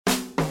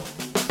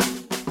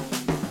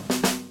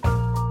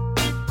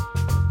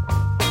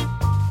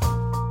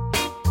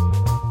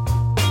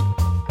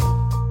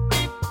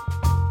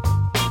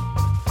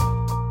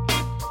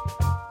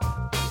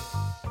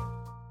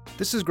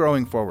This is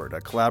Growing Forward, a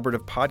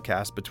collaborative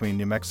podcast between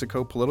New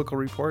Mexico Political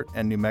Report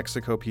and New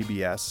Mexico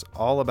PBS,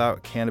 all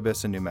about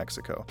cannabis in New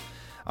Mexico.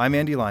 I'm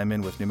Andy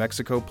Lyman with New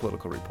Mexico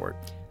Political Report.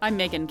 I'm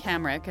Megan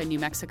Kamrick, a New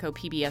Mexico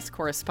PBS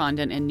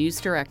correspondent and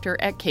news director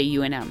at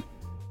KUNM.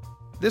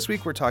 This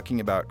week we're talking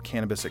about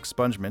cannabis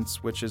expungements,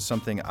 which is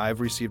something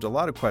I've received a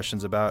lot of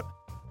questions about,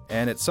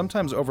 and it's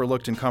sometimes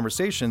overlooked in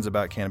conversations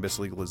about cannabis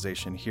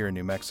legalization here in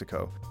New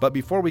Mexico. But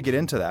before we get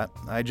into that,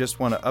 I just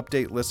want to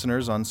update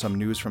listeners on some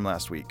news from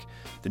last week.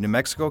 The New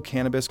Mexico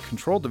Cannabis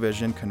Control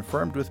Division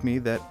confirmed with me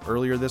that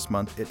earlier this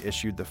month it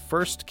issued the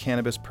first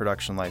cannabis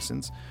production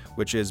license,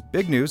 which is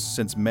big news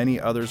since many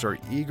others are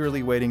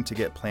eagerly waiting to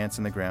get plants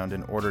in the ground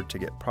in order to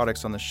get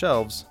products on the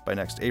shelves by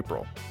next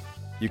April.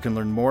 You can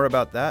learn more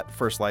about that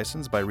first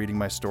license by reading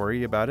my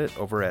story about it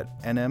over at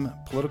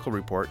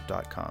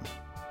nmpoliticalreport.com.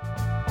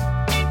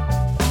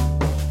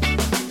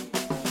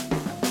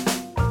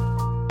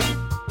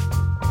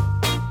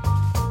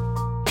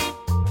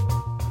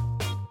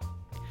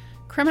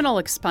 Criminal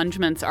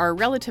expungements are a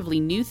relatively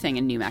new thing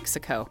in New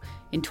Mexico.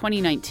 In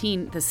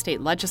 2019, the state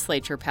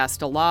legislature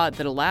passed a law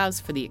that allows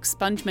for the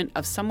expungement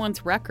of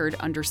someone's record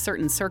under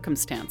certain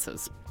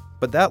circumstances.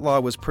 But that law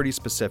was pretty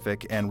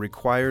specific and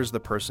requires the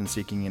person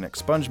seeking an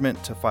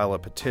expungement to file a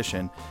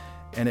petition,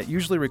 and it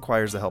usually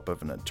requires the help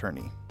of an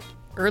attorney.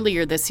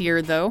 Earlier this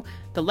year, though,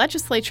 the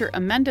legislature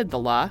amended the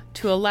law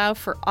to allow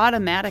for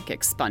automatic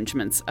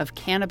expungements of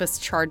cannabis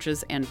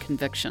charges and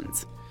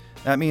convictions.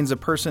 That means a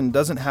person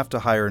doesn't have to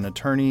hire an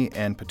attorney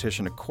and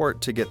petition a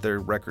court to get their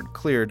record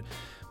cleared,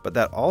 but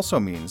that also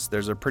means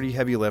there's a pretty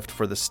heavy lift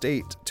for the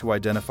state to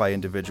identify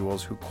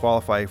individuals who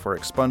qualify for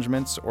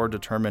expungements or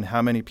determine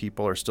how many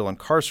people are still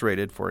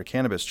incarcerated for a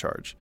cannabis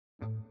charge.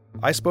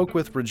 I spoke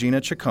with Regina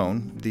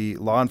Chacon, the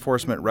Law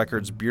Enforcement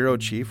Records Bureau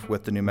Chief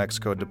with the New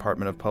Mexico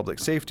Department of Public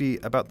Safety,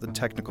 about the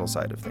technical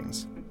side of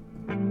things.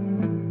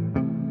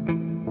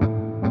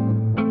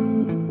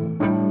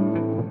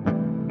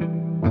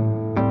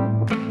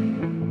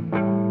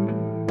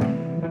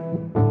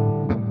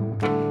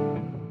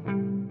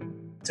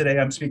 Today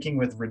I'm speaking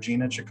with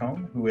Regina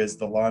Chacon, who is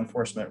the Law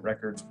Enforcement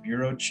Records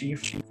Bureau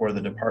Chief for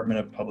the Department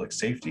of Public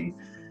Safety.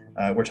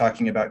 We're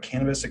talking about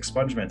cannabis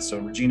expungements. So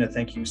Regina,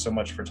 thank you so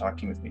much for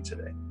talking with me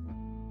today.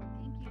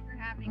 Thank you for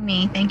having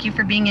me. Thank you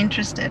for being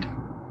interested.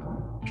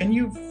 Can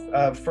you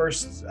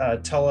first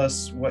tell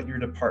us what your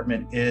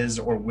department is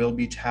or will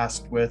be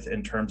tasked with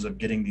in terms of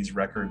getting these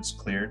records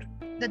cleared?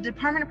 The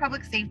Department of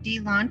Public Safety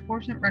Law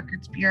Enforcement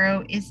Records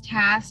Bureau is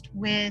tasked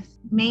with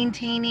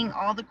maintaining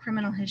all the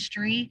criminal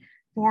history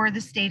for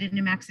the state of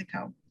New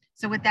Mexico.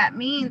 So what that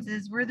means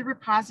is we're the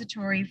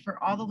repository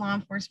for all the law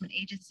enforcement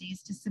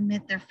agencies to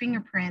submit their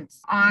fingerprints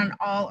on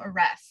all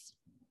arrests.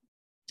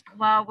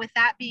 Well, with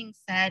that being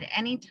said,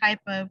 any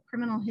type of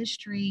criminal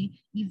history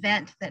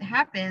event that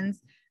happens,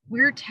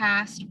 we're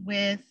tasked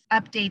with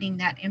updating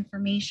that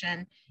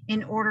information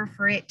in order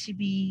for it to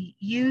be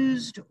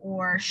used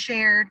or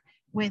shared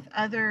with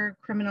other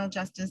criminal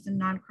justice and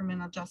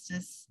non-criminal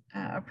justice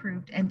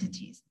approved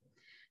entities.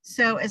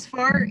 So as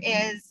far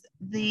as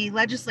the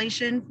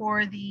legislation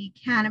for the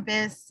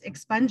cannabis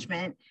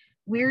expungement,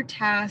 we're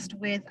tasked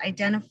with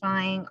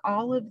identifying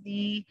all of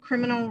the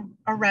criminal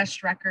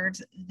arrest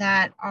records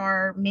that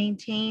are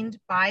maintained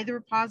by the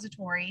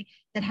repository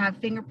that have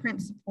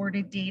fingerprint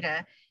supported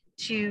data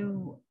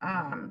to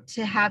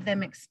have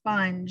them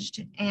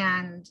expunged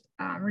and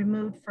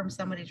removed from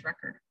somebody's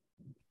record.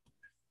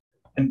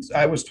 And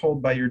I was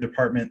told by your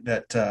department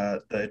that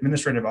the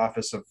Administrative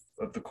Office of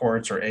the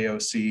Courts, or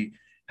AOC,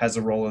 has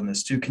a role in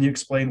this too. Can you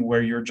explain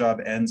where your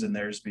job ends and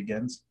theirs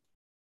begins?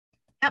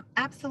 Yep,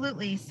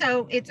 absolutely.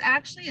 So it's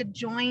actually a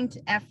joint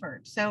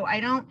effort. So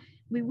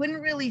we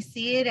wouldn't really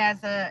see it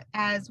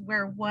as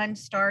where one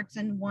starts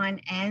and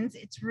one ends.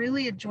 It's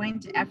really a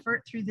joint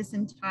effort through this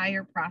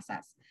entire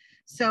process.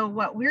 So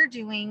what we're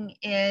doing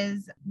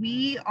is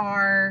we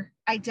are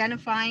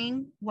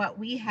identifying what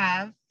we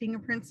have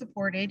fingerprint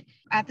supported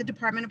at the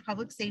Department of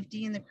Public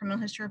Safety and the Criminal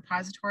History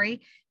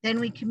Repository. Then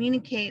we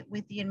communicate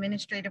with the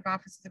Administrative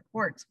Office of the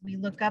Courts. We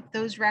look up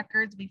those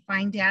records, we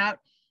find out,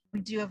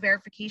 we do a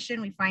verification,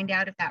 we find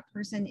out if that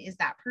person is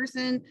that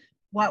person,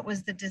 what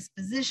was the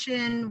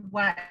disposition,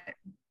 what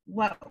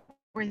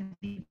were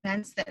the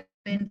events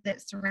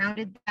that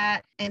surrounded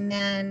that, and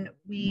then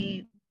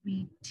we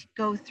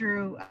go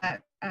through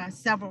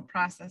several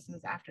processes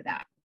after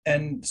that.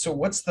 And so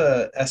what's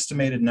the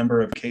estimated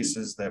number of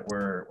cases that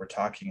we're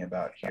talking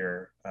about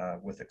here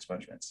with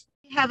expungements?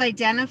 We have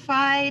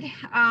identified,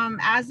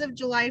 as of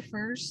July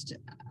 1st,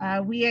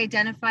 we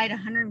identified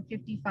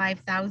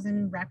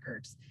 155,000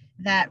 records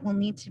that will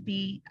need to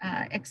be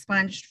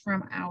expunged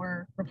from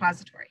our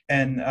repository.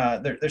 And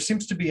there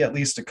seems to be at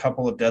least a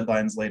couple of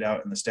deadlines laid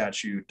out in the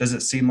statute. Does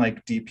it seem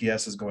like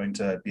DPS is going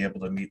to be able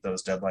to meet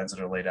those deadlines that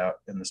are laid out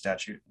in the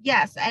statute?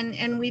 Yes,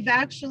 and we've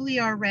actually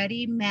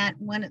already met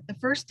the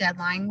first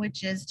deadline,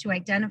 which is to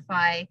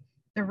identify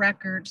the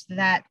records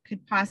that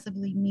could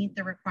possibly meet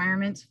the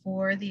requirements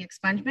for the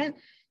expungement.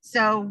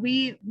 So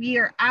we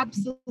are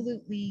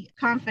absolutely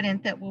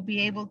confident that we'll be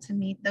able to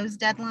meet those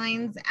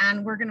deadlines,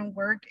 and we're going to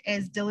work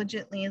as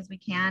diligently as we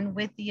can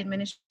with the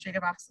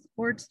Administrative Office of the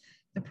Courts,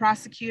 the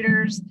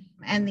prosecutors,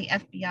 and the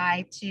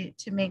FBI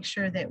to make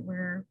sure that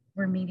we're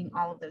meeting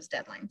all of those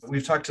deadlines.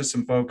 We've talked to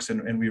some folks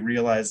and we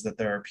realize that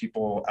there are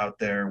people out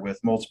there with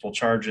multiple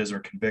charges or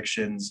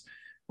convictions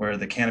where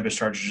the cannabis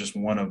charge is just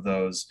one of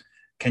those.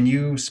 Can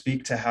you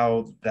speak to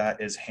how that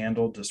is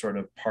handled to sort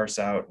of parse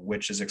out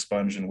which is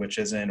expunged and which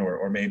isn't,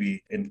 or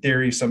maybe in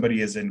theory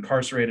somebody is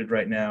incarcerated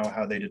right now,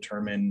 how they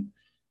determine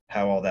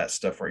how all that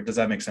stuff works? Does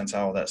that make sense,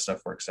 how all that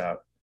stuff works out?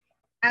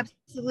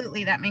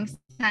 Absolutely, that makes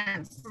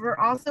sense. We're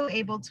also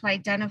able to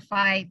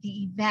identify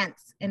the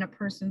events in a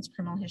person's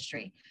criminal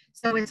history.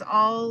 So it's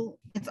all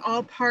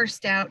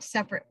parsed out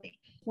separately.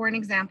 For an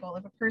example,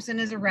 if a person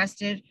is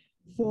arrested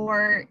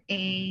for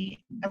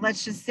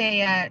let's just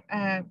say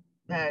a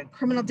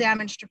criminal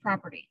damage to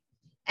property,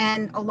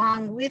 and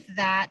along with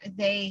that,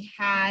 they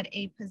had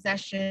a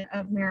possession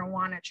of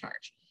marijuana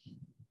charge,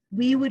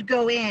 we would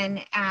go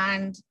in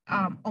and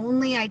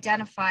only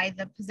identify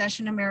the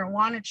possession of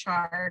marijuana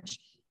charge,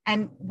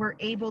 and we're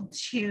able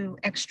to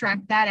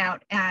extract that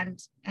out and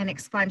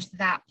expunge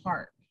that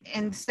part.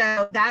 And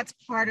so that's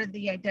part of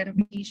the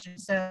identification.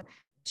 So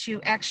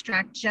to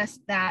extract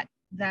just that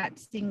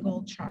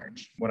single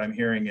charge. What I'm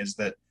hearing is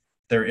that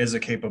there is the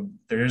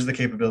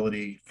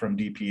capability from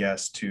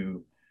DPS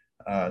to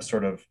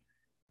sort of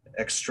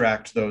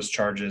extract those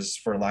charges,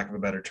 for lack of a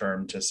better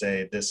term, to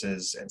say this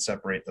is, and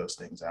separate those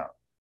things out.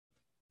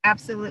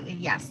 Absolutely,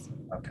 yes.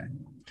 Okay.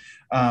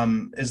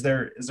 Is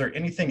there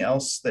anything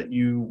else that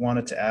you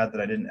wanted to add that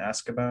I didn't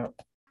ask about?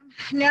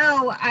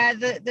 No,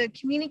 the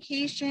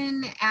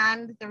communication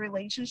and the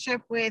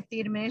relationship with the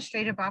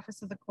Administrative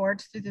Office of the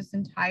Courts through this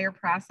entire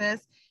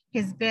process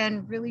has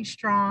been really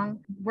strong.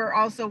 We're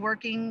also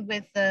working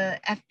with the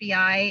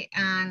FBI,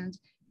 and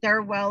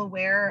they're well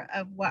aware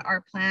of what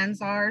our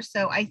plans are.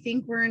 So I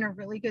think we're in a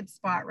really good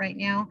spot right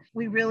now.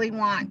 We really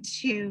want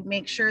to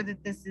make sure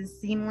that this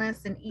is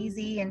seamless and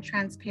easy and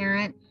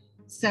transparent.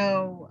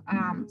 So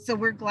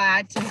we're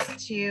glad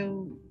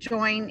to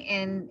join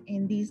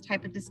in these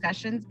type of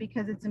discussions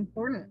because it's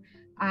important.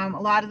 A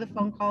lot of the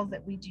phone calls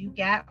that we do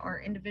get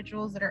are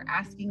individuals that are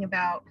asking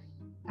about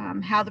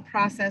how the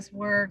process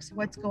works,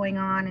 what's going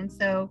on. And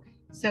so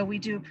we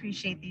do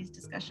appreciate these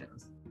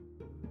discussions.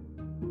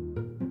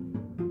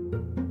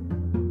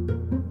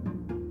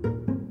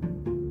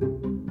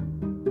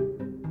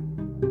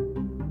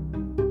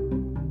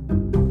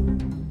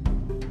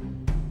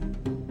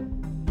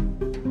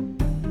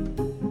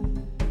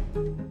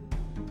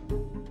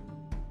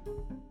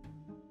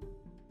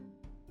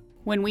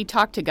 When we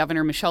talked to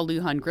Governor Michelle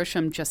Lujan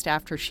Grisham just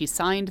after she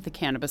signed the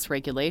Cannabis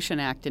Regulation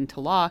Act into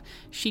law,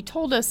 she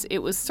told us it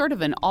was sort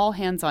of an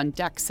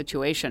all-hands-on-deck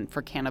situation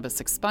for cannabis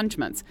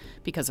expungements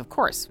because, of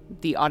course,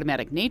 the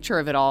automatic nature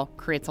of it all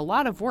creates a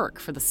lot of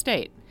work for the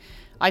state.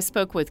 I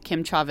spoke with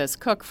Kim Chavez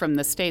Cook from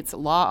the state's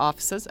law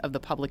offices of the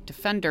Public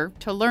Defender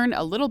to learn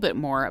a little bit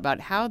more about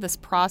how this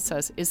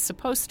process is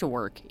supposed to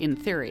work in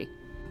theory.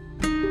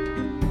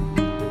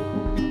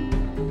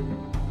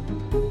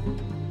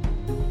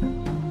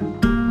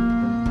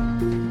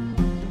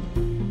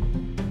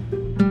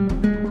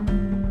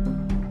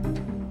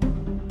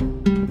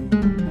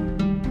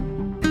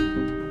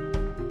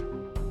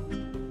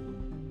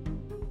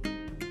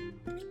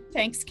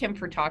 Thanks, Kim,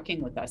 for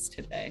talking with us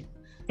today.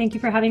 Thank you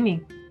for having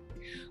me.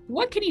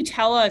 What can you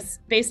tell us,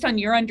 based on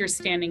your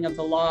understanding of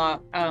the law,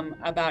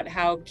 about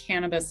how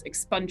cannabis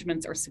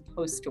expungements are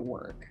supposed to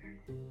work?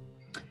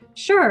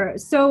 Sure.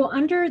 So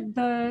under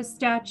the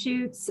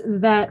statutes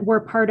that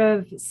were part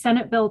of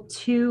Senate Bill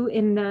 2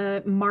 in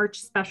the March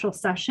special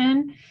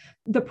session,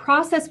 the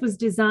process was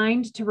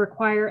designed to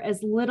require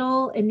as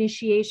little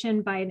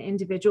initiation by an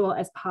individual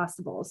as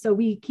possible. So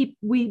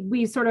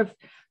we sort of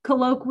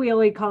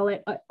colloquially call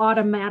it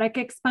automatic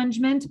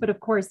expungement, but of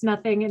course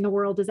nothing in the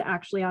world is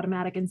actually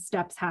automatic and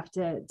steps have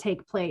to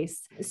take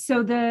place.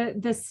 So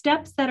the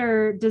steps that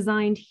are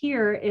designed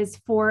here is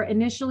for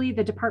initially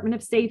the Department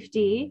of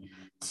Safety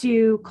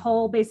to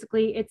cull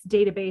basically its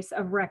database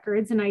of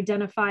records and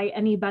identify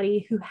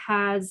anybody who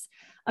has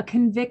a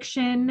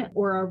conviction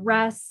or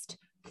arrest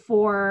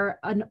for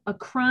a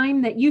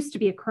crime that used to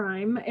be a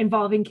crime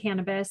involving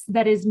cannabis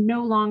that is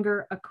no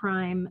longer a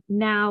crime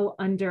now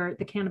under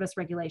the Cannabis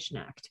Regulation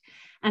Act.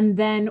 And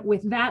then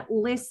with that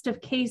list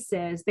of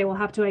cases, they will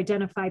have to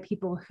identify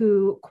people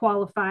who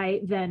qualify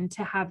then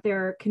to have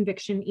their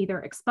conviction either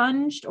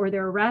expunged or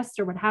their arrest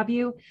or what have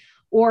you,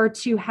 or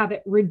to have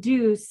it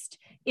reduced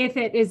if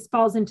it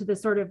falls into the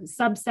sort of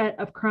subset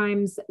of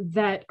crimes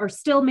that are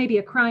still maybe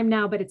a crime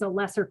now, but it's a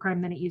lesser crime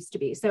than it used to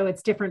be. So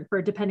it's different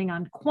depending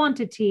on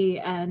quantity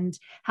and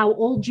how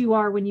old you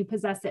are when you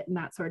possess it and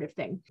that sort of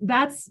thing.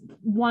 That's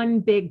one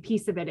big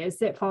piece of it,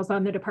 is it falls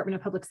on the Department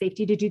of Public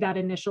Safety to do that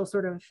initial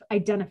sort of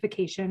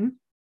identification.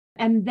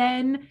 And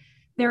then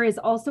there is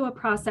also a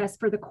process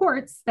for the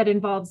courts that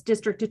involves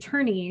district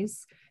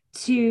attorneys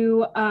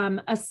to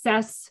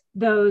assess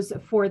those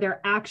for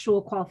their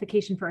actual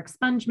qualification for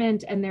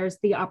expungement. And there's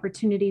the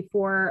opportunity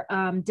for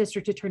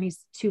district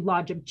attorneys to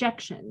lodge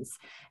objections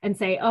and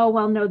say, oh,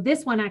 well, no,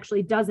 this one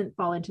actually doesn't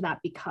fall into that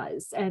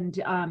because,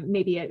 and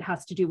maybe it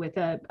has to do with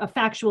a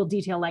factual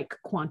detail like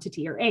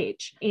quantity or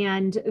age.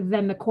 And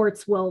then the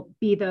courts will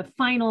be the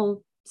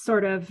final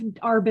sort of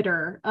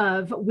arbiter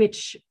of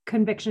which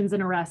convictions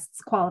and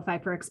arrests qualify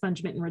for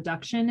expungement and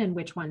reduction and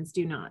which ones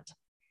do not.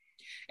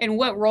 And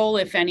what role,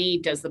 if any,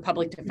 does the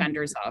public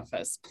defender's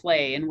office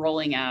play in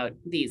rolling out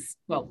these,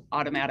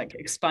 automatic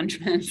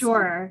expungements?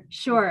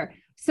 Sure.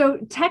 So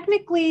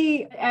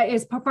technically,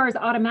 as far as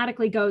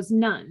automatically goes,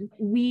 none.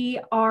 We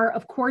are,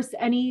 of course,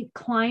 any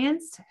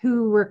clients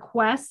who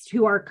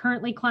are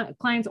currently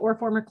clients or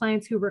former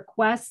clients who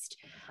request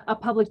a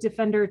public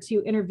defender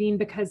to intervene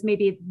because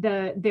maybe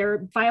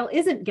their file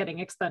isn't getting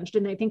expunged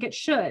and they think it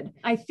should.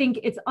 I think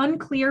it's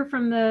unclear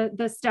from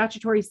the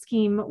statutory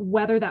scheme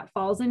whether that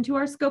falls into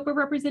our scope of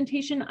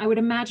representation. I would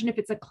imagine if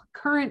it's a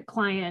current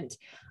client,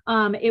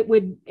 it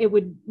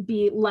would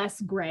be less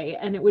gray,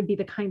 and it would be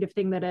the kind of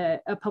thing that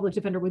a public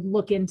defender would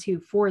look into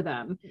for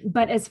them.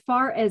 But as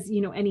far as,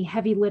 any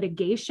heavy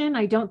litigation,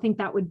 I don't think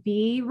that would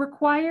be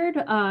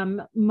required.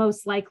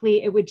 Most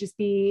likely it would just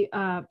be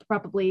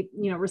probably,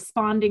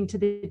 responding to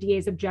the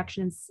DA's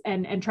objections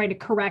and trying to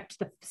correct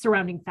the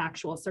surrounding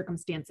factual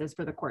circumstances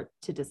for the court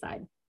to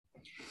decide.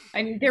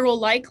 And there will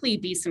likely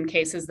be some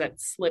cases that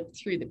slip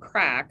through the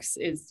cracks.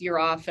 Is your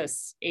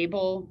office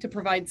able to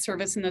provide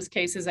service in those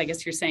cases? I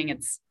guess you're saying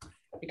it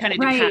kind of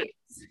depends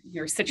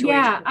your situation.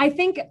 Yeah, I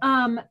think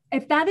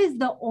if that is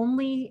the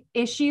only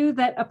issue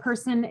that a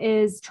person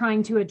is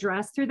trying to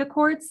address through the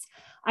courts,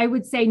 I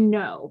would say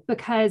no,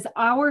 because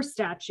our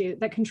statute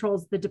that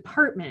controls the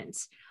department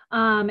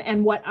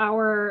and what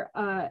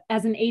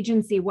as an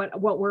agency,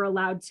 what we're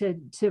allowed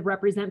to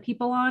represent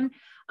people on,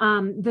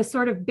 the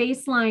sort of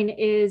baseline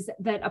is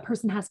that a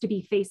person has to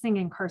be facing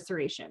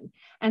incarceration.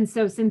 And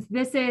so since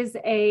this is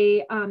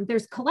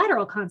there's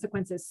collateral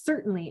consequences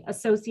certainly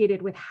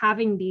associated with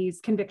having these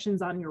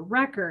convictions on your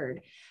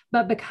record,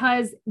 but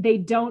because they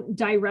don't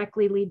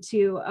directly lead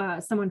to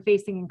someone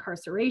facing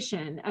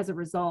incarceration as a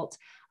result,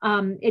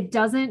 it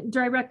doesn't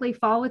directly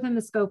fall within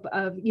the scope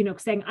of,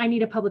 saying I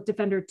need a public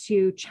defender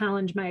to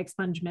challenge my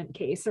expungement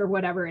case or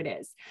whatever it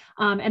is.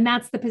 And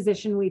that's the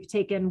position we've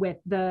taken with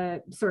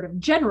the sort of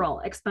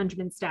general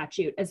expungement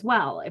statute as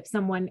well. If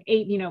someone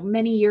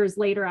many years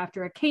later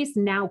after a case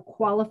now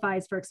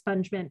qualifies for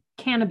expungement,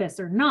 cannabis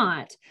or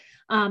not,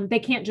 they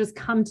can't just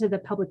come to the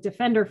public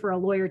defender for a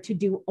lawyer to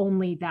do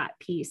only that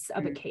piece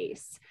of a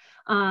case.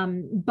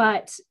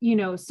 But,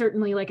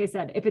 certainly, like I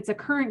said, if it's a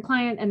current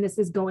client and this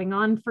is going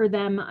on for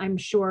them, I'm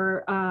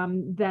sure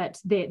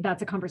that's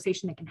a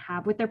conversation they can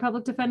have with their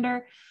public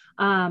defender.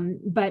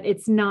 But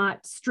it's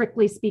not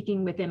strictly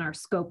speaking within our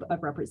scope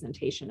of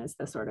representation as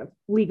the sort of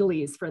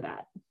legalese for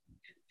that.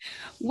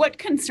 What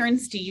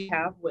concerns do you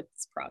have with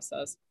this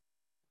process?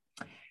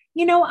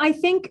 I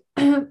think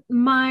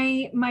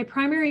my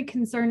primary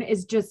concern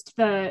is just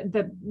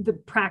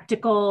the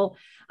practical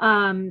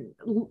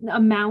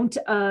amount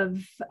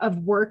of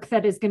work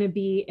that is going to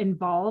be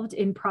involved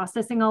in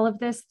processing all of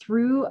this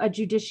through a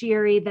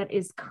judiciary that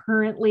is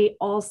currently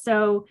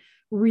also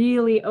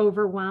really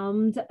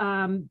overwhelmed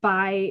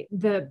by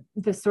the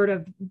sort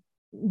of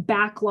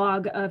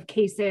backlog of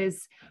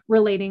cases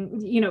relating,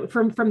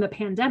 from the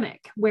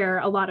pandemic, where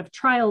a lot of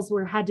trials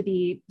had to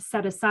be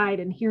set aside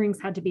and hearings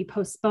had to be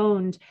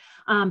postponed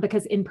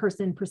because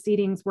in-person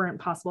proceedings weren't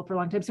possible for a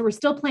long time. So we're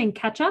still playing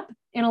catch up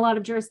in a lot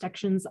of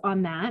jurisdictions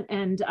on that.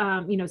 And,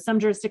 some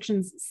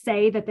jurisdictions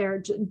say that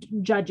their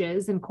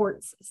judges and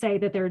courts say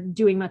that they're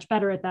doing much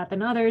better at that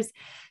than others.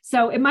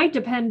 So it might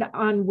depend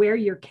on where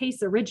your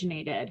case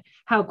originated,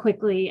 how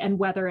quickly and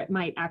whether it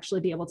might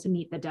actually be able to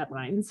meet the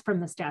deadlines from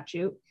the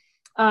statute.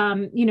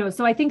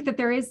 So I think that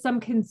there is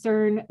some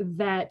concern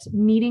that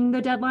meeting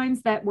the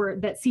deadlines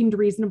that seemed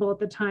reasonable at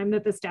the time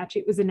that the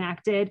statute was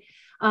enacted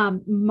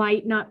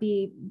might not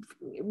be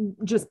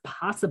just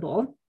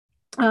possible.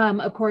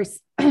 Of course,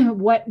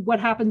 what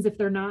happens if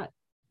they're not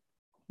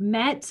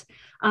met?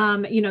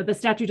 The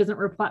statute doesn't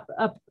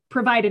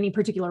provide any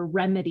particular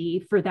remedy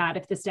for that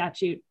if the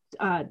statute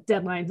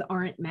deadlines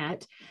aren't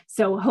met.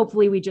 So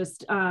hopefully we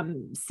just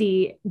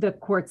see the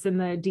courts and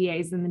the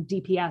DAs and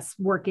the DPS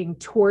working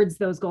towards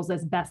those goals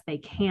as best they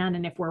can.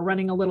 And if we're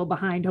running a little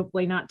behind,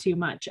 hopefully not too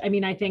much. I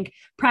mean, I think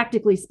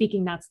practically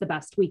speaking, that's the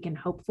best we can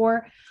hope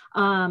for.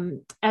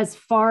 As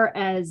far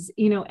as,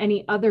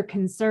 any other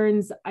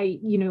concerns,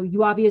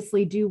 you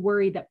obviously do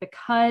worry that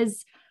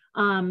because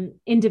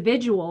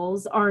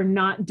individuals are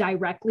not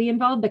directly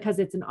involved because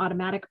it's an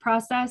automatic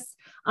process,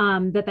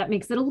 that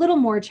makes it a little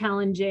more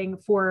challenging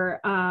for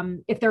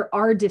if there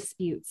are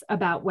disputes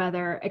about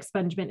whether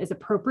expungement is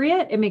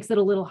appropriate. It makes it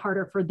a little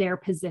harder for their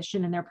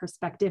position and their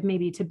perspective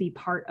maybe to be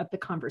part of the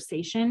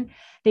conversation.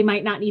 They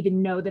might not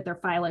even know that their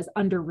file is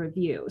under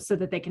review so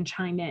that they can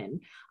chime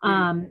in.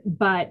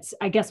 But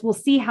I guess we'll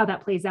see how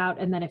that plays out.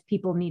 And then if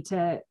people need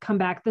to come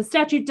back, the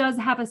statute does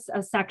have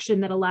a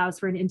section that allows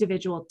for an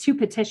individual to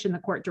petition the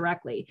court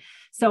directly.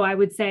 So I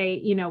would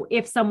say,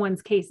 if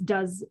someone's case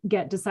does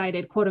get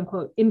decided, quote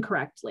unquote,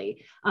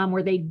 incorrectly,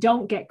 where they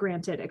don't get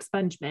granted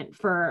expungement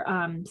for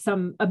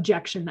some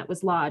objection that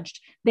was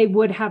lodged, they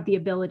would have the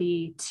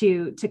ability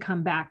to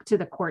come back to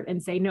the court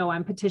and say, no,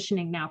 I'm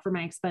petitioning now for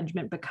my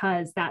expungement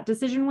because that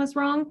decision was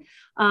wrong.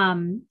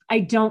 I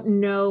don't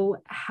know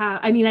how,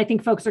 I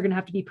think folks are going to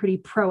have to be pretty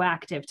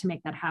proactive to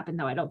make that happen,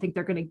 though. I don't think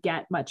they're going to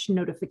get much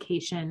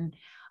notification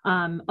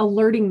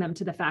alerting them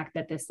to the fact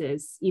that this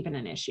is even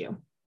an issue.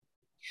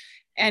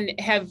 And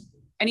have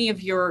any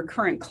of your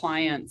current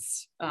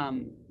clients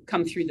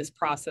come through this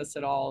process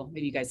at all?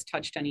 Have you guys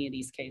touched any of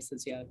these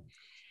cases yet?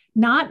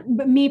 Not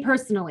me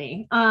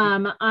personally.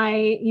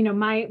 By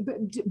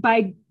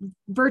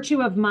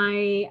virtue of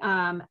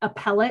my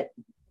appellate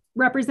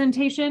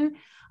representation,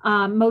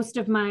 most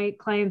of my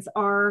clients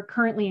are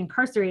currently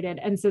incarcerated.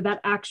 And so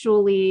that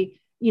actually,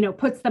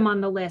 puts them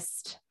on the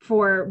list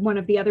for one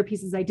of the other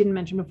pieces I didn't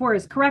mention before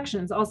is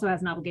corrections also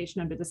has an obligation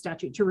under the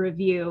statute to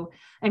review,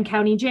 and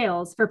county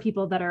jails for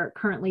people that are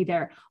currently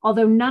there.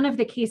 Although none of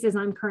the cases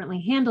I'm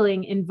currently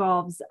handling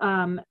involves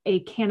a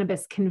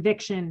cannabis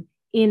conviction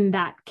in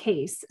that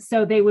case.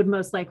 So they would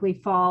most likely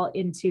fall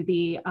into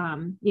the,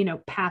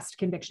 past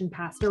conviction,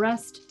 past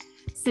arrest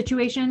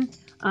situation.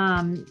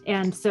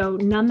 And so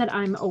none that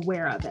I'm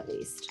aware of, at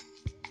least.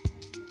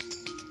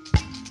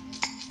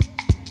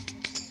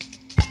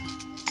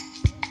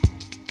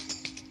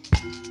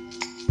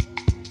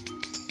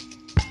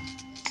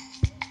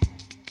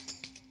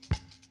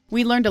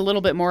 We learned a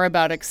little bit more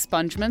about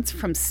expungements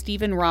from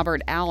Stephen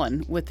Robert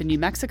Allen with the New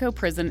Mexico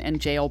Prison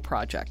and Jail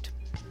Project.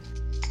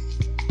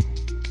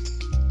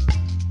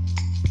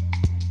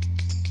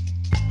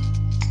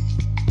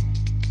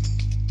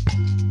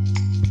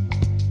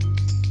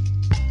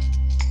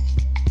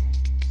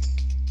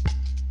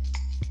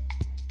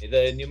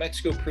 The New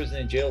Mexico Prison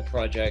and Jail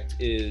Project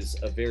is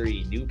a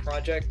very new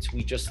project.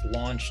 We just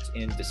launched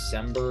in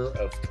December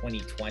of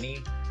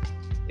 2020.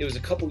 It was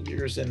a couple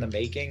years in the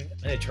making.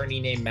 An attorney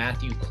named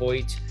Matthew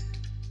Coit,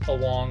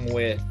 along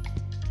with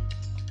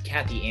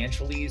Kathy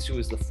Angeles, who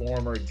was the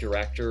former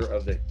director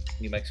of the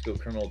New Mexico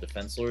Criminal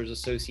Defense Lawyers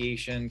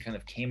Association, kind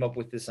of came up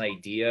with this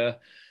idea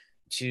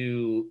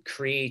to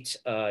create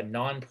a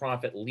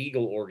nonprofit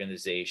legal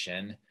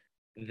organization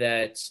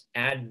that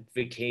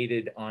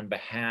advocated on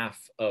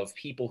behalf of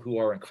people who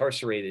are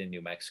incarcerated in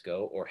New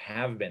Mexico or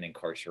have been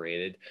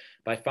incarcerated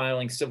by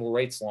filing civil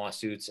rights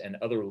lawsuits and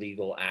other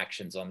legal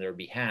actions on their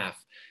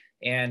behalf.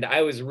 And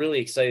I was really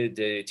excited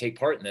to take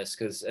part in this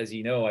because, as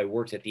you know, I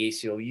worked at the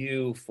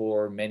ACLU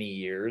for many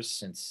years,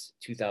 since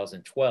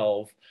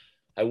 2012.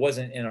 I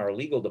wasn't in our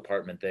legal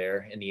department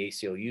there, in the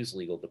ACLU's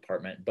legal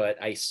department,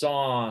 but I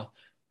saw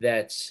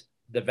that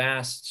the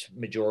vast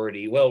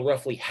majority, well,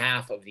 roughly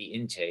half of the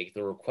intake,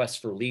 the requests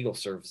for legal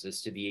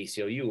services to the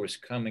ACLU was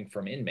coming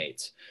from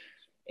inmates.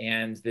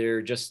 And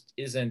there just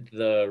isn't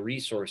the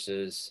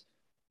resources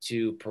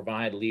to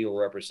provide legal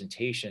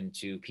representation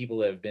to people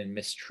that have been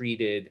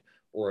mistreated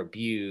or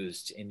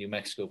abused in New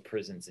Mexico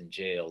prisons and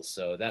jails.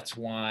 So that's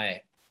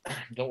why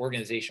the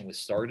organization was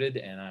started,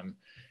 and I'm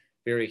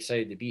very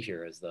excited to be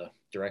here as the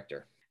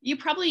director. You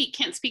probably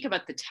can't speak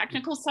about the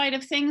technical side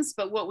of things,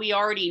 but what we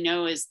already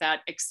know is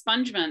that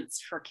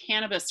expungements for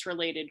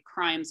cannabis-related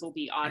crimes will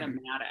be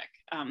automatic.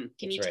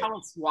 Can you tell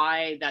us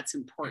why that's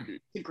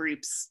important to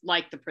groups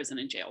like the Prison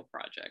and Jail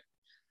Project?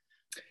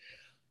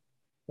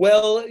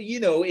 Well,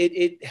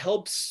 it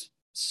helps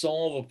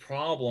solve a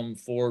problem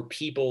for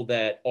people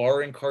that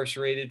are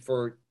incarcerated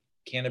for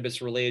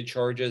cannabis-related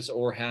charges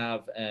or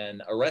have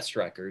an arrest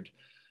record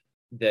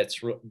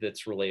that's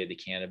related to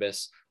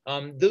cannabis.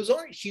 Those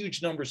aren't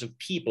huge numbers of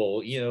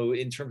people,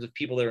 in terms of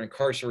people that are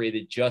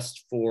incarcerated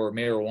just for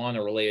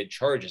marijuana related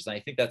charges. And I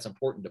think that's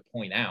important to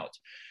point out.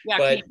 Yeah,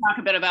 can you talk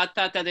a bit about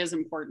that? That is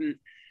important.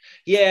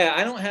 Yeah,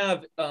 I don't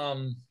have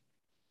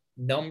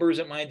numbers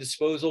at my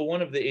disposal.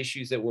 One of the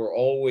issues that we're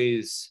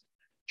always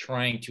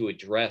trying to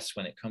address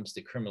when it comes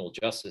to criminal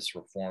justice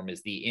reform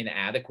is the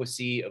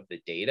inadequacy of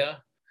the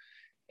data.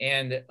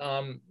 And,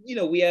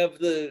 we have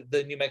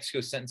the New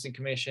Mexico Sentencing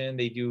Commission.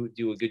 They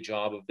do a good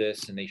job of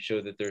this, and they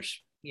show that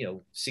there's,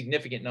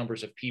 significant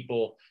numbers of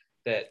people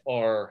that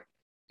are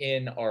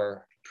in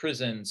our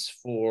prisons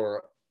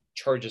for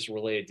charges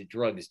related to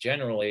drugs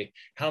generally.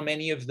 How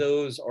many of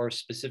those are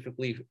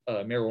specifically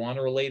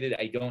marijuana related?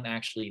 I don't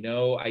actually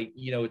know.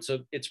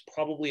 It's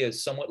probably a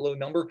somewhat low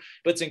number,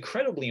 but it's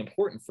incredibly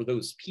important for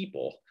those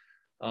people.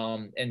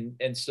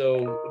 And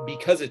so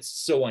because it's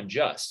so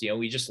unjust,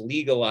 we just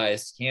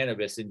legalized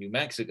cannabis in New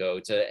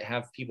Mexico. To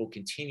have people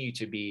continue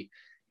to be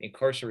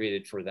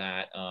incarcerated for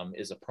that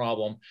is a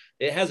problem.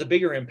 It has a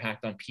bigger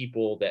impact on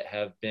people that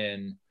have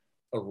been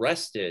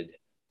arrested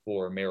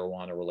for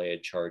marijuana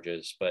related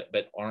charges, but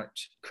aren't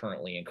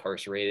currently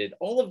incarcerated.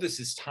 All of this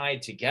is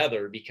tied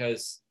together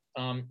because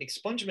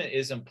expungement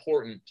is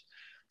important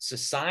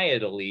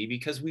societally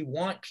because we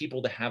want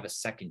people to have a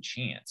second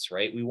chance,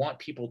 right? We want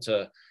people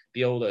to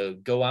be able to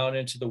go out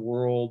into the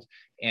world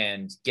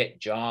and get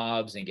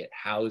jobs and get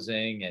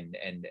housing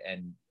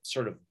and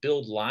sort of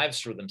build lives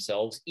for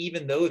themselves,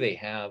 even though they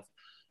have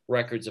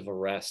records of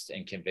arrest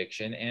and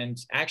conviction, and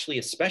actually,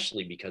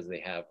 especially because they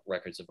have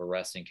records of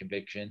arrest and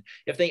conviction,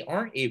 if they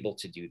aren't able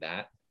to do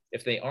that,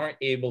 if they aren't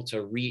able to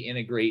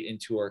reintegrate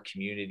into our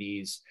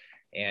communities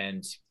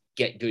and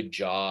get good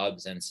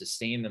jobs and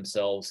sustain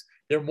themselves,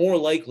 they're more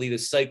likely to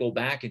cycle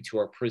back into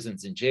our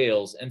prisons and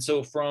jails. And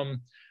so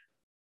from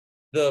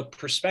the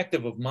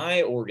perspective of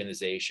my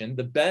organization,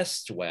 the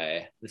best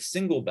way, the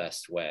single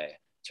best way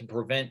to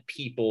prevent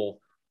people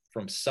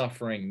from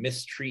suffering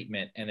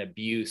mistreatment and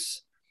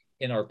abuse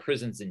in our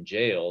prisons and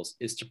jails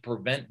is to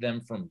prevent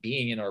them from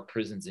being in our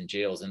prisons and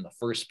jails in the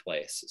first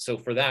place. So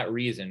for that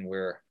reason,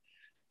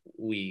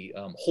 we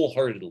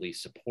wholeheartedly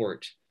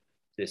support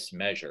this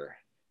measure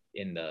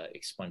in the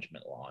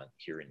expungement law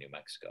here in New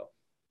Mexico.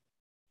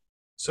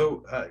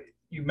 So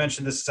you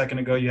mentioned this a second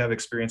ago, you have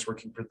experience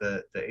working for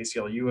the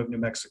ACLU of New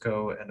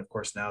Mexico, and of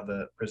course now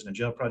the Prison and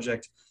Jail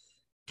Project.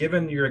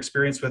 Given your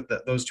experience with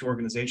those two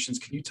organizations,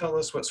 can you tell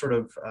us what sort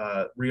of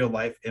real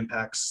life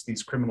impacts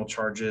these criminal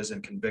charges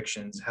and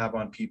convictions have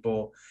on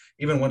people,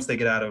 even once they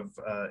get out of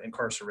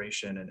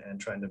incarceration and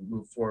trying to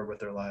move forward with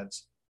their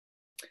lives?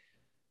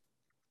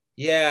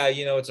 Yeah,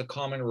 it's a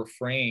common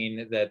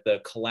refrain that the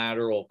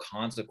collateral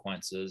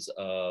consequences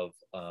of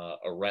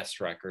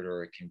arrest record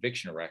or a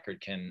conviction record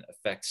can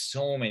affect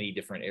so many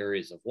different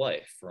areas of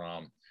life,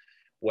 from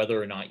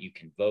whether or not you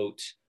can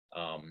vote,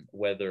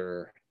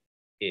 whether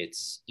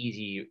it's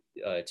easy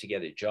to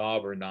get a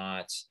job or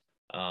not.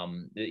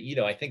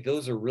 I think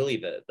those are really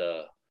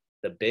the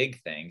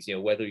big things.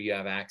 Whether you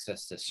have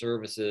access to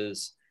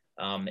services.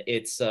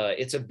 It's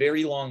a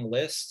very long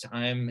list.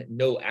 I'm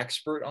no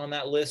expert on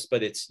that list,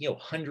 but it's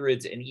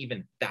hundreds and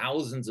even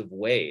thousands of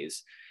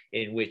ways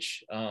in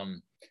which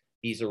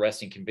these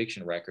arrest and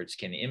conviction records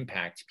can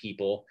impact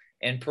people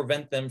and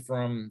prevent them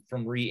from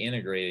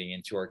reintegrating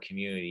into our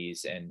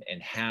communities and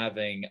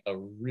having a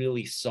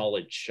really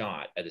solid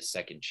shot at a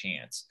second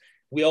chance.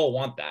 We all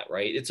want that,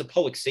 right? It's a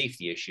public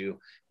safety issue.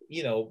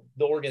 The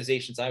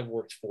organizations I've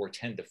worked for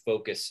tend to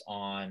focus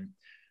on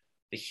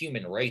the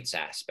human rights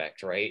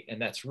aspect, right? And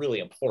that's really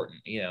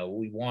important.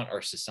 We want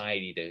our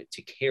society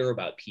to care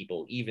about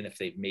people, even if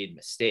they've made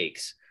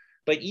mistakes.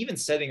 But even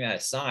setting that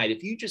aside,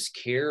 if you just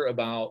care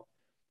about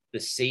the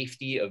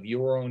safety of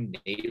your own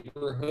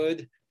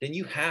neighborhood, then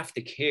you have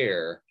to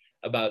care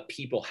about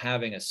people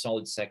having a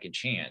solid second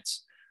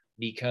chance,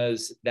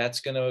 because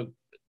that's going to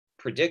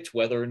predict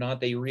whether or not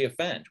they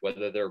reoffend,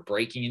 whether they're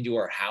breaking into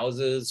our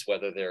houses,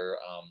 whether they're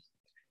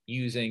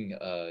using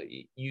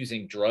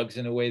drugs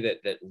in a way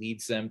that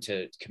leads them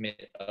to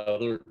commit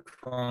other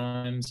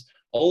crimes.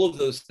 All of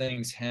those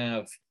things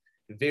have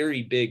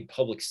very big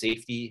public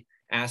safety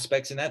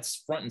aspects, and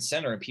that's front and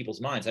center in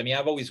people's minds. I mean,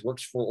 I've always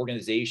worked for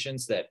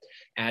organizations that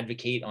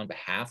advocate on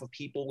behalf of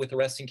people with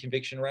arrest and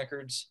conviction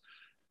records,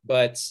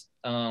 but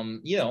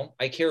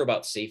I care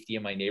about safety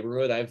in my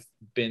neighborhood. I've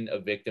been a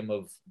victim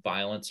of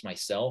violence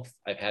myself.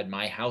 I've had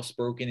my house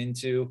broken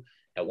into.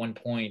 At one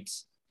point,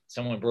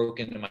 someone broke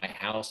into my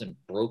house and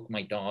broke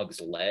my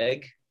dog's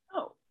leg.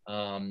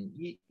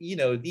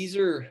 These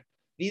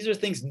are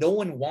things no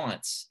one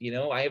wants.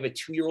 I have a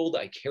 2-year-old.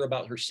 I care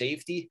about her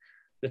safety.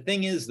 The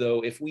thing is,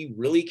 though, if we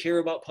really care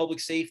about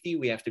public safety,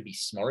 we have to be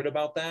smart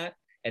about that.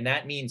 And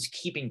that means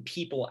keeping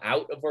people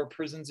out of our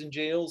prisons and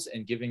jails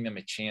and giving them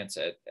a chance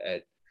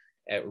at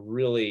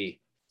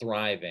really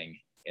thriving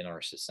in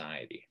our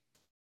society.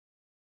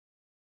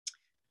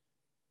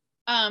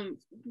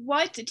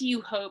 What do you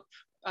hope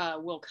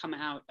will come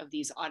out of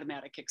these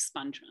automatic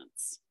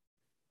expungements?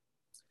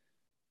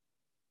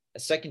 A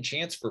second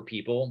chance for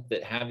people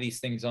that have these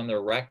things on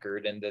their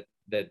record, and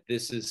that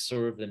this is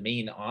sort of the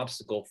main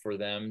obstacle for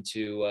them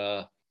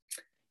to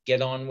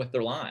get on with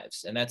their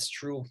lives. And that's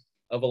true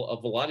of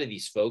a lot of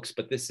these folks,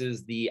 but this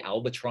is the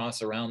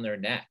albatross around their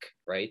neck,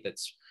 right?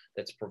 That's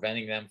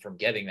preventing them from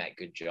getting that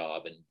good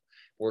job and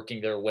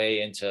working their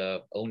way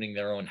into owning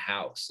their own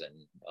house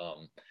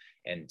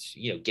and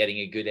getting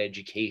a good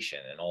education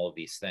and all of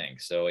these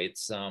things. So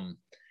it's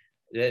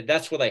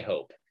that's what I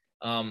hope.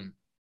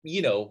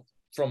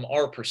 From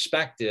our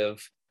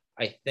perspective,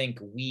 I think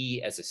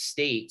we as a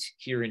state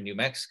here in New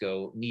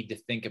Mexico need to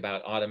think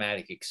about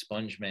automatic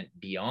expungement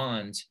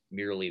beyond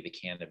merely the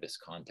cannabis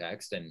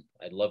context. And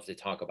I'd love to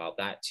talk about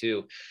that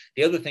too.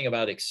 The other thing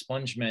about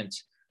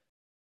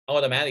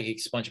automatic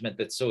expungement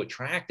that's so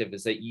attractive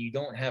is that you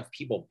don't have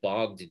people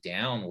bogged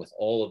down with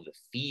all of the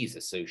fees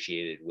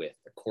associated with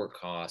the court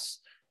costs,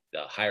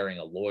 the hiring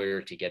a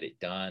lawyer to get it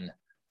done.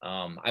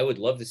 I would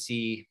love to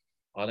see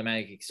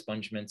automatic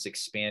expungements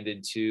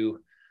expanded to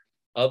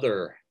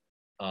other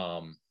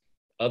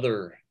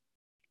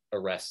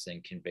arrests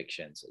and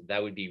convictions.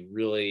 That would be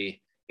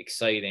really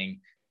exciting.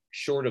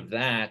 Short of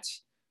that,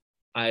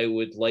 I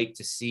would like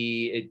to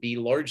see it be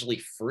largely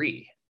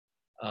free.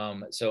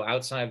 So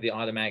outside of the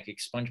automatic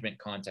expungement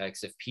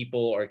context, if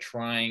people are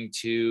trying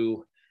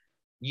to,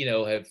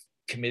 have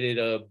committed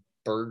a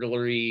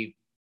burglary,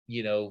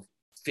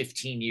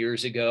 15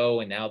 years ago,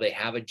 and now they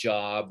have a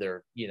job,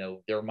 they're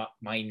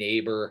my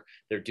neighbor,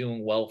 they're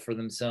doing well for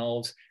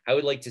themselves, I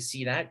would like to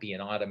see that be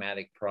an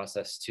automatic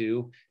process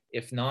too.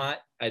 If not,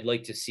 I'd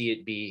like to see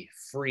it be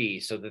free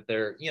so that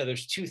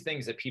there's two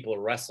things that people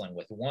are wrestling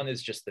with. One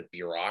is just the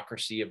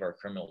bureaucracy of our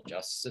criminal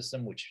justice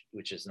system,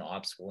 which is an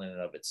obstacle in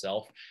and of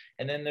itself.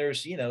 And then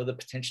there's, the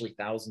potentially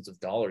thousands of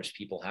dollars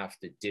people have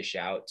to dish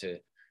out to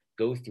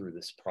go through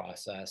this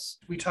process.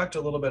 We talked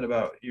a little bit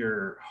about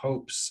your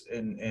hopes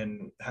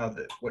and how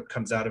what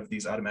comes out of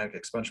these automatic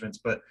expungements,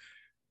 but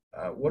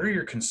what are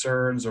your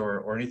concerns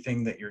or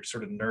anything that you're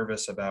sort of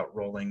nervous about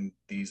rolling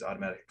these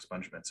automatic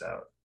expungements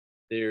out?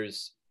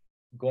 There's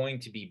going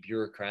to be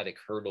bureaucratic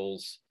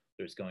hurdles.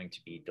 There's going to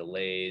be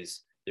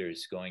delays.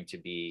 There's going to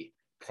be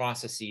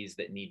processes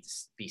that need to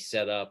be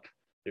set up.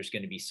 There's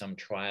going to be some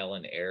trial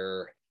and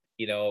error.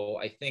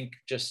 I think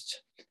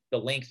just the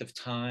length of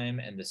time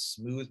and the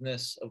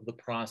smoothness of the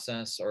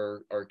process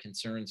are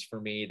concerns for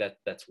me.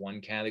 That's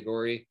one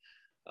category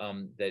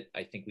that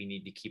I think we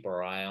need to keep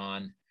our eye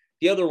on.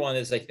 The other one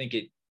is I think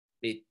it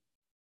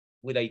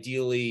would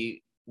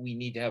ideally, we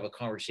need to have a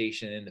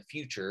conversation in the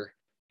future,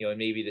 and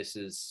maybe this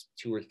is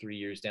 2 or 3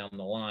 years down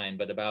the line,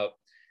 but about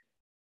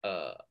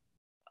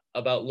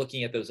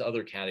looking at those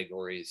other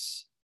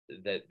categories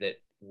that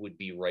would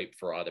be ripe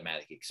for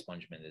automatic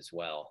expungement as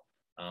well.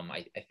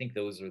 I think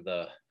those are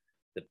the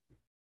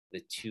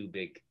two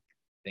big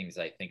things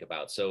I think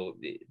about. So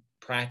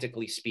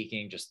practically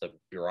speaking, just the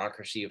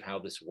bureaucracy of how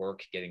this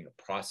works, getting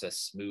the process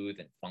smooth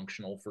and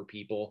functional for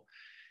people.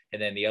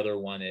 And then the other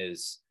one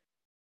is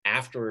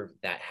after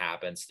that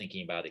happens,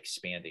 thinking about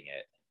expanding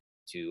it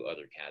to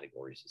other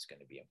categories is going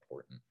to be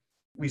important.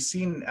 We've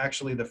seen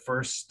actually the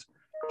first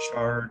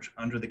charge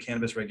under the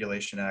Cannabis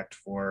Regulation Act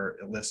for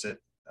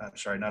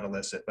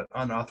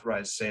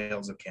unauthorized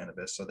sales of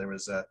cannabis. So there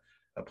was a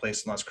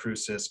place in Las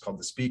Cruces called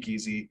the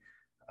Speakeasy.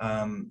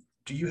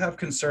 Do you have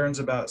concerns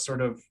about sort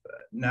of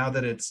now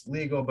that it's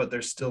legal, but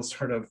there's still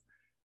sort of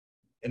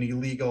an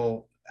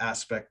illegal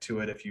aspect to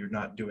it if you're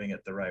not doing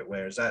it the right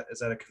way? Is that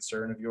a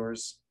concern of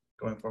yours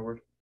going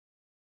forward?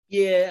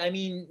 Yeah, I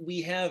mean,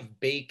 we have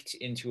baked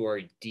into our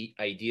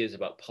ideas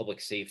about public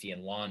safety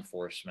and law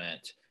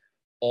enforcement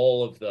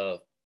all of the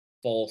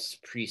false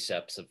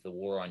precepts of the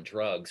war on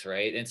drugs,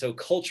 right? And so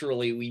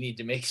culturally, we need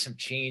to make some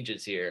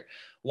changes here.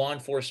 Law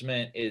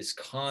enforcement is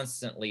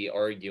constantly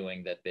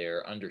arguing that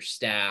they're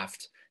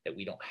understaffed, that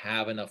we don't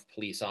have enough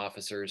police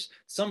officers.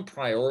 Some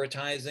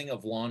prioritizing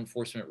of law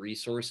enforcement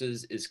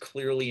resources is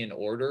clearly in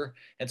order.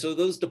 And so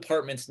those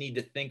departments need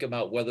to think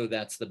about whether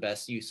that's the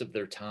best use of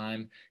their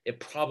time.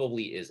 It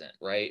probably isn't,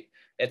 right?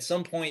 At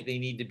some point, they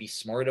need to be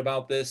smart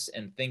about this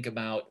and think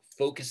about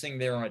focusing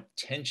their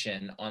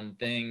attention on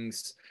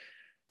things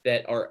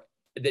that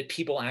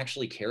people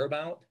actually care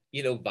about,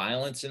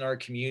 violence in our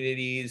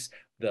communities,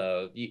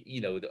 the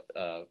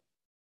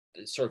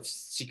sort of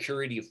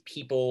security of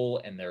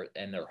people and their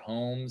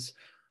homes.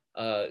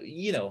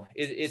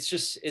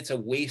 It's a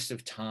waste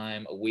of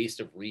time, a waste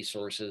of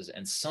resources,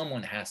 and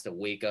someone has to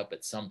wake up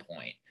at some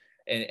point.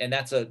 And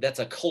that's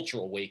a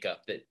cultural wake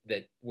up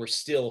that we're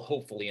still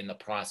hopefully in the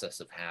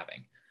process of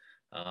having.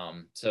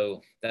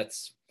 So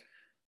that's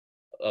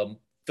a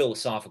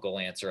philosophical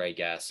answer, I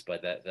guess,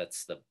 but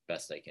that's the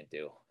best I can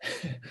do.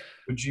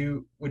 Would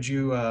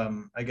you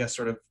I guess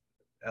sort of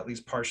at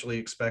least partially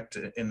expect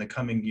in the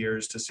coming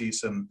years to see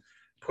some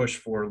push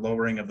for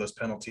lowering of those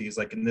penalties?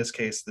 Like in this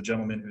case, the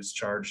gentleman he's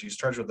charged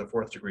with a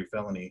 4th degree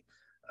felony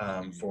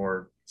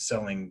for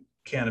selling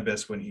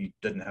cannabis when he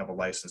didn't have a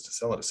license to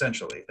sell it.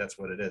 Essentially, that's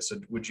what it is.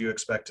 So would you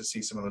expect to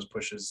see some of those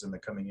pushes in the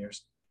coming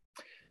years?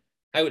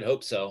 I would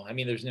hope so. I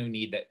mean, there's no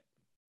need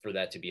for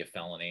that to be a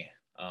felony.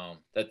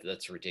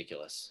 That's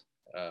ridiculous.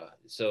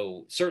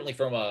 So certainly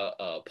from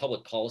a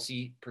public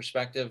policy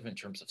perspective, in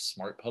terms of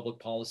smart public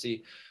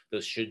policy,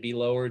 those should be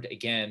lowered.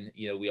 Again,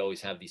 we always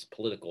have these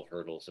political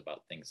hurdles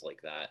about things like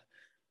that,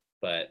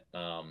 but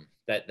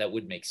that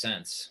would make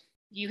sense.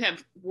 You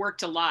have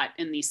worked a lot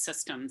in these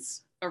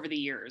systems over the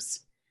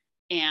years,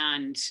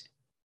 and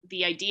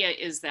the idea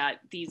is that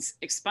these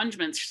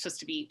expungements are supposed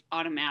to be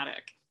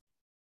automatic.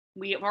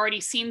 We have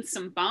already seen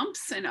some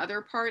bumps in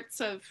other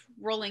parts of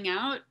rolling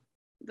out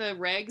the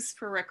regs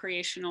for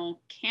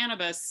recreational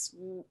cannabis.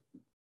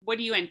 What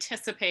do you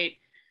anticipate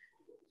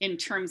in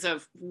terms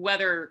of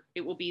whether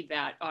it will be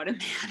that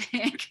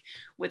automatic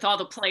with all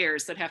the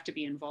players that have to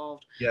be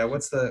involved? Yeah,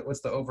 what's the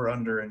over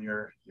under in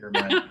your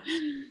mind?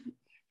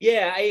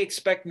 Yeah, I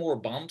expect more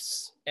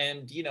bumps,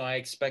 and I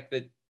expect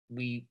that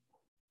we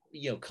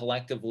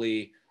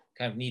collectively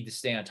kind of need to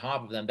stay on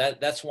top of them.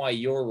 That's why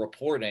you're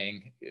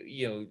reporting,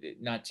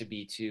 not to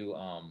be too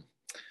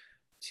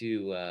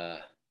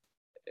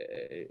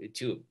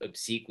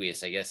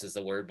obsequious, I guess is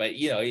the word, but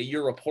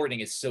your reporting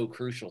is so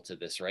crucial to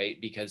this,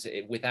 right? Because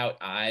without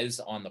eyes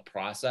on the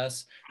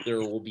process, there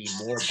will be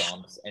more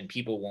bumps and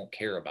people won't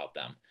care about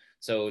them.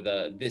 So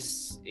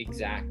this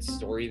exact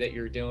story that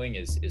you're doing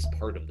is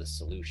part of the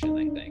solution,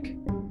 I think.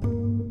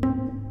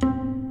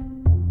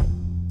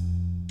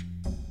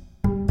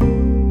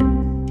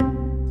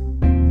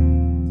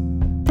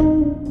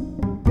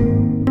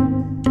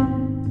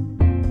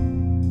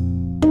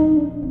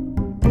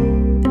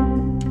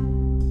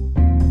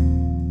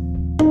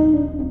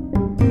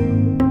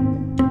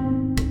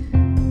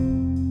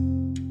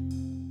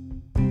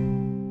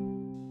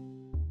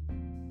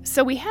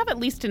 So we have at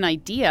least an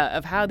idea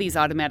of how these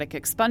automatic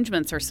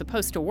expungements are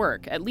supposed to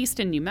work, at least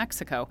in New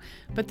Mexico,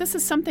 but this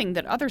is something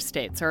that other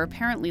states are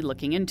apparently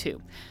looking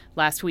into.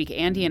 Last week,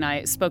 Andy and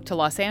I spoke to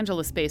Los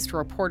Angeles-based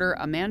reporter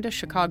Amanda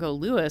Chicago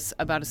Lewis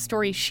about a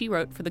story she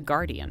wrote for The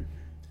Guardian.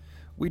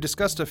 We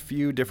discussed a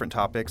few different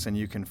topics, and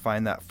you can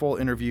find that full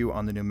interview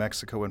on the New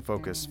Mexico in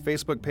Focus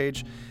Facebook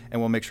page, and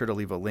we'll make sure to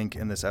leave a link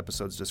in this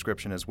episode's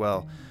description as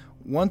well.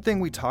 One thing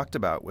we talked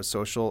about was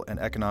social and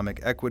economic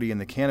equity in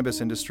the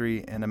cannabis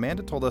industry, and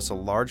Amanda told us a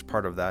large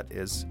part of that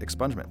is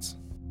expungements.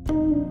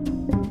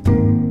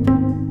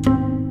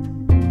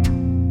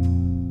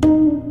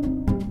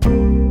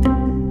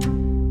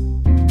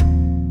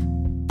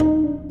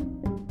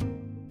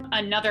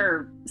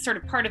 Another sort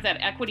of part of that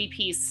equity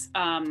piece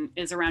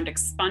is around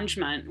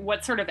expungement.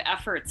 What sort of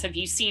efforts have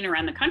you seen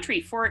around the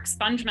country for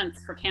expungements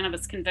for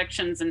cannabis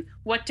convictions, and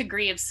what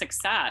degree of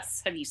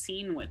success have you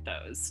seen with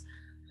those?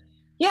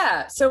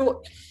 Yeah,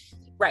 so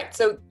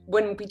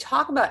when we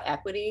talk about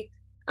equity,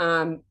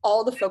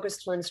 all the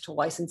focus turns to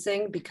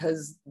licensing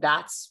because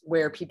that's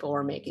where people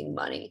are making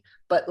money.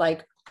 But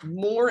like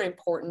more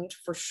important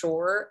for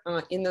sure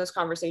in those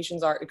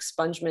conversations are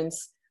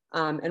expungements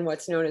and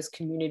what's known as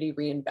community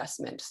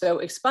reinvestment. So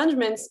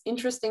expungements,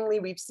 interestingly,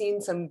 we've seen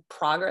some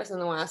progress in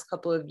the last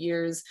couple of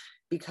years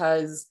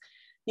because,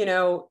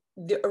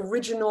 the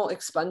original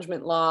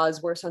expungement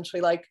laws were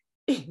essentially like,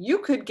 you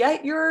could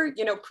get your,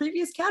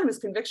 previous cannabis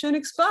conviction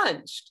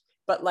expunged.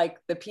 But like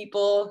the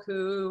people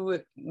who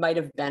might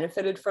have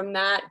benefited from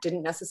that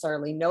didn't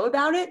necessarily know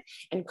about it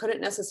and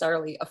couldn't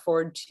necessarily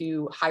afford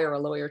to hire a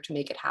lawyer to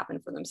make it happen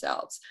for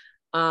themselves.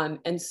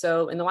 And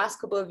so in the last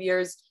couple of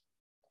years,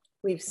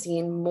 we've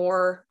seen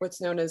more what's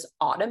known as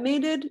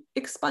automated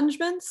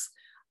expungements,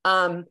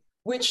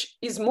 which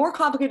is more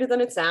complicated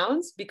than it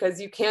sounds because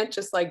you can't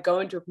just like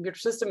go into a computer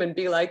system and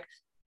be like,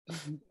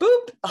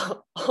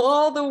 boop,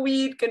 all the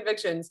weed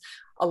convictions.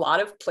 A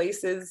lot of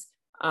places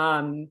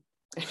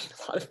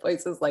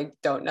like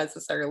don't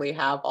necessarily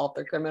have all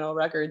their criminal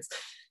records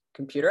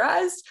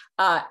computerized.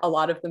 A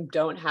lot of them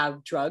don't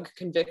have drug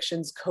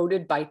convictions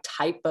coded by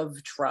type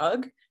of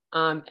drug.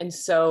 And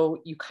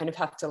so you kind of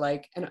have to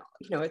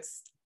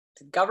it's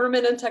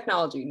government and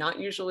technology, not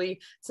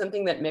usually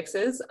something that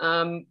mixes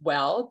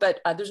well, but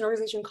there's an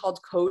organization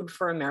called Code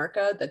for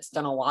America that's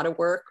done a lot of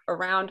work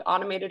around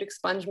automated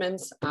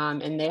expungements,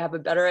 and they have a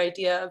better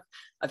idea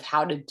of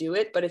how to do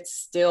it, but it's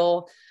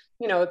still,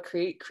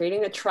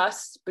 creating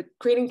trust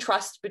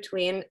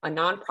between a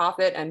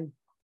nonprofit and,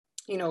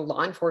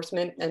 law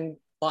enforcement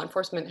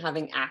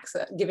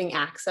giving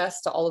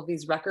access to all of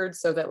these records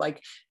so that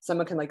like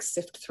someone can like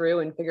sift through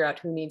and figure out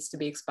who needs to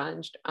be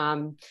expunged.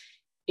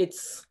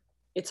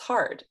 It's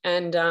hard.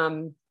 And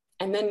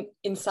then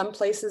in some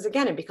places,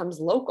 again, it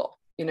becomes local,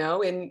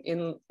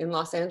 in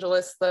Los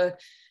Angeles, the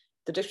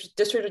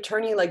district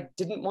attorney like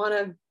didn't want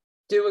to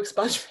do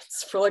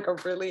expungements for like I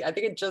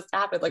think it just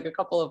happened like a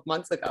couple of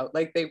months ago.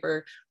 Like they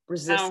were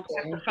resisting.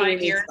 For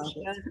 5 years.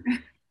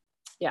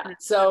 Yeah.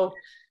 So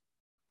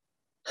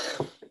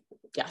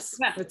yes,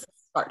 it's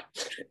hard.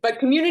 But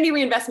community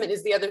reinvestment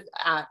is the other,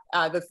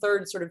 the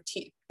third sort of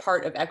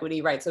part of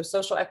equity, right? So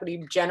social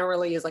equity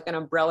generally is like an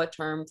umbrella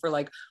term for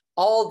like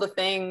all the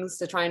things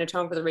to try and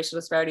atone for the racial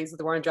disparities of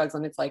the war on drugs.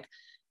 And it's like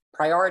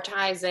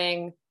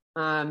prioritizing,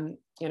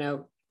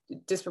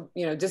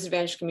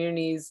 disadvantaged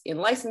communities in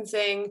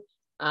licensing,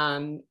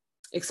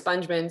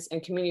 expungements,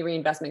 and community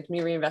reinvestment.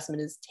 Community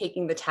reinvestment is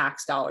taking the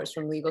tax dollars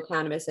from legal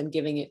cannabis and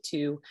giving it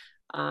to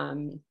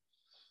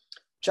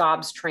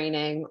jobs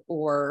training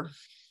or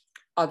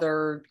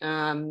other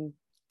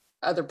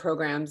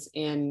programs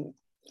in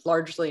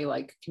largely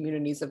like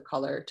communities of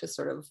color to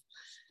sort of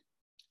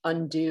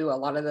undo a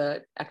lot of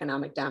the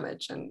economic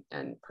damage and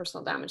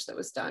personal damage that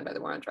was done by the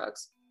war on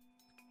drugs.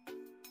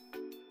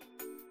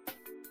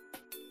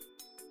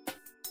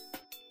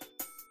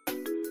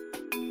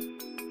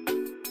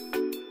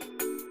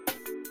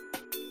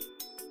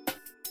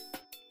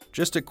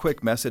 Just a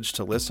quick message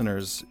to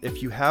listeners.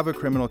 If you have a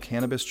criminal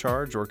cannabis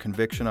charge or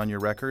conviction on your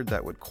record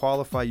that would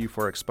qualify you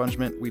for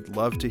expungement, we'd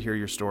love to hear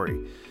your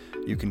story.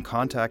 You can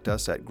contact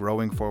us at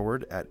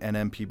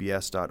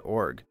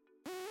growingforward@nmpbs.org.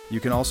 You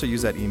can also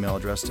use that email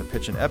address to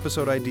pitch an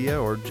episode idea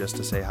or just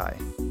to say hi.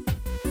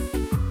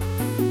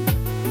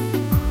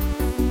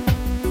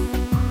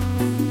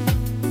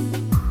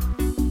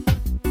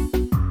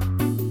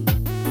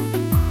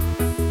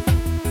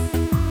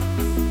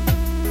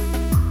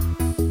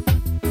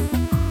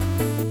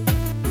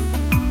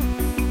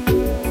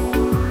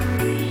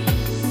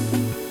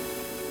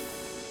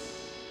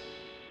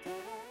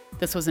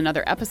 This was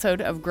another episode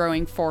of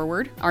Growing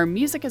Forward. Our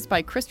music is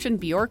by Christian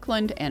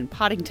Bjorklund and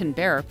Poddington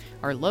Bear.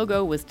 Our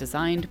logo was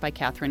designed by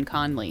Catherine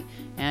Conley.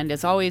 And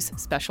as always,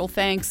 special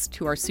thanks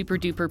to our super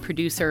duper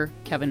producer,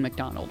 Kevin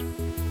McDonald.